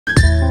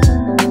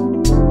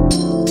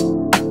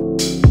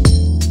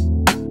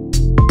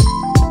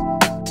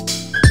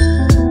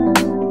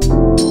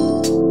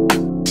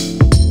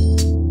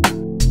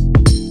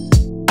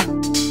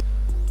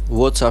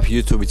What's up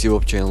YouTube, it's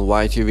your channel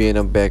YTV and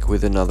I'm back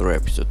with another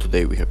episode.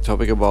 Today we have a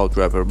topic about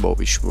rapper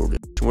Bobby Shmurda.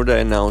 Shmurda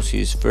announced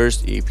his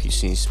first EP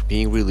since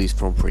being released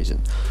from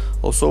prison.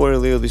 Also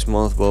earlier this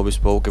month Bobby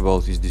spoke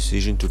about his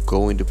decision to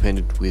go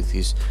independent with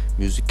his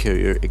music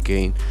career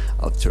again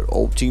after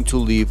opting to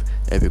leave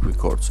Epic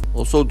Records.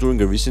 Also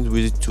during a recent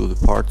visit to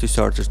the Party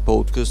Starters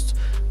podcast,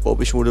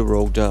 Bobby Shmurda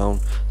broke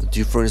down the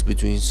difference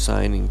between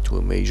signing to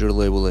a major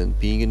label and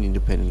being an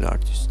independent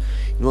artist.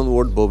 In one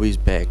word, Bobby is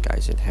back,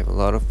 guys, and have a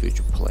lot of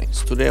future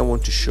plans. Today I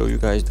want to show you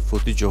guys the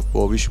footage of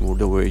Bobby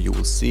Shmurda where you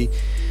will see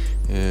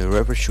a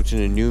rapper shooting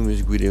a new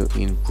music video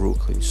in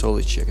Brooklyn. So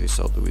let's check this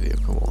out, the video,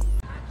 come on.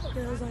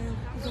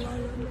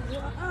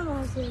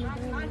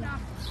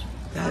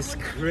 That's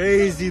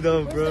crazy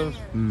though, bro.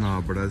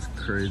 Nah, but that's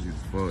crazy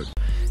as fuck.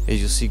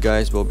 As you see,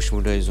 guys, Bobby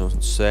Shmurda is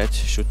on set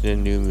shooting a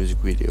new music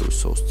video,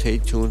 so stay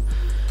tuned.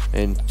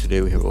 And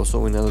today we have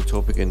also another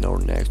topic, and our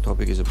next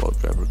topic is about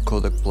rapper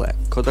Kodak Black.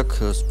 Kodak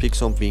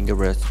speaks on being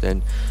arrested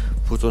and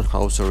put on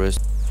house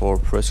arrest for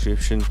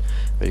prescription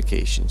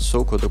medication.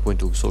 So Kodak went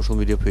to a social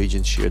media page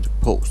and shared a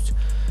post.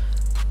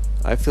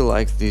 I feel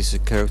like this is a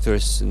character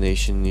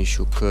assassination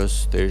issue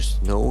cause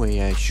there's no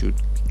way I should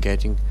be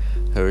getting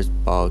harassed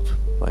about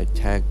my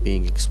tag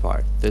being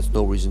expired. There's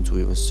no reason to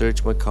even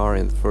search my car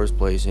in the first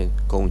place and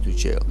going to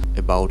jail.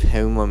 About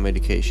having my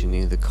medication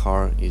in the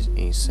car is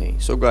insane.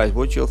 So guys,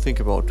 what you all think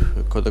about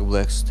Kodak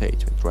Black's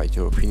statement? Write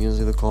your opinions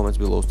in the comments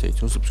below. Stay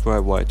tuned,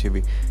 subscribe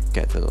YTV,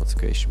 get the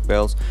notification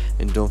bells,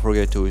 and don't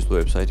forget to visit the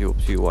website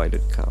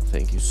upty.com.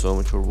 Thank you so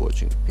much for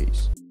watching.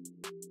 Peace.